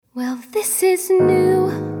Well, this is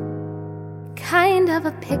new, kind of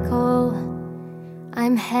a pickle.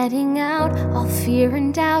 I'm heading out, all fear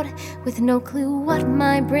and doubt, with no clue what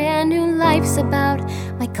my brand new life's about.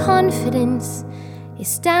 My confidence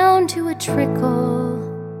is down to a trickle,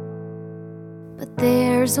 but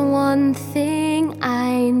there's one thing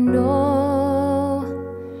I know.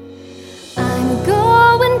 I'm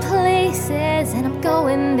going places and I'm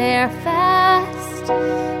going there fast.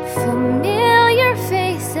 Familiar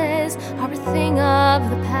faces are a thing of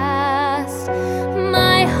the past.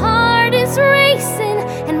 My heart is racing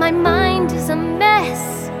and my mind is a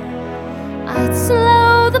mess. I'd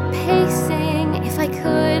slow the pacing if I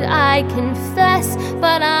could, I confess,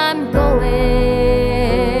 but I'm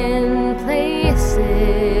going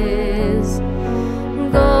places,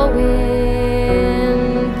 going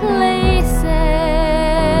places.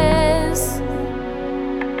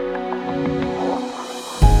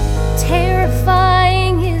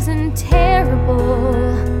 Terrifying isn't terrible,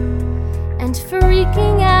 and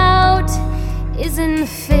freaking out isn't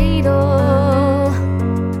fatal.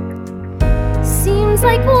 Seems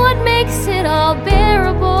like what makes it all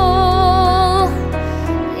bearable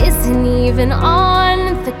isn't even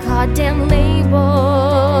on the goddamn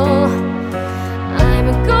label.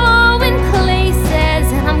 I'm going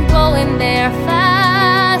places and I'm going there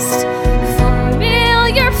fast.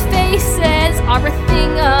 Familiar faces are a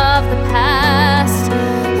thing of the past.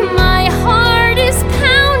 My heart is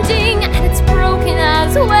pounding and it's broken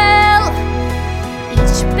as well.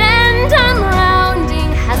 Each bend I'm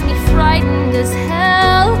rounding has me frightened as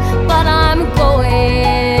hell, but I'm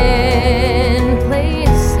going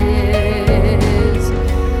places,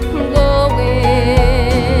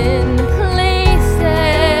 going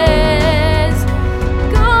places,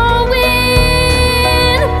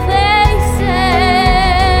 going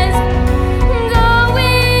places,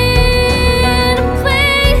 going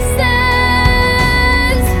places.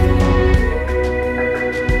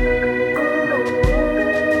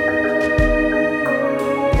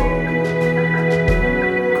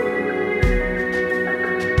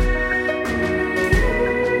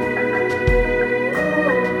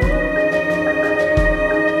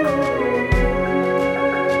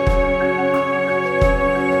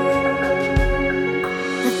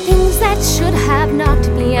 The things that should have knocked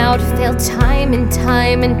me out failed time and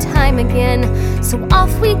time and time again. So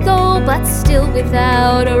off we go, but still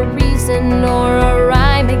without a reason or a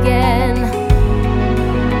rhyme again.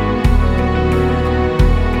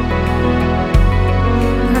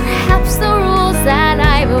 Perhaps the rules that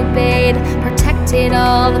I've obeyed protected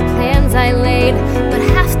all the plans I laid, but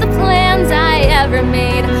half the plans I ever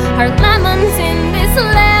made are lemons in this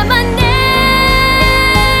land.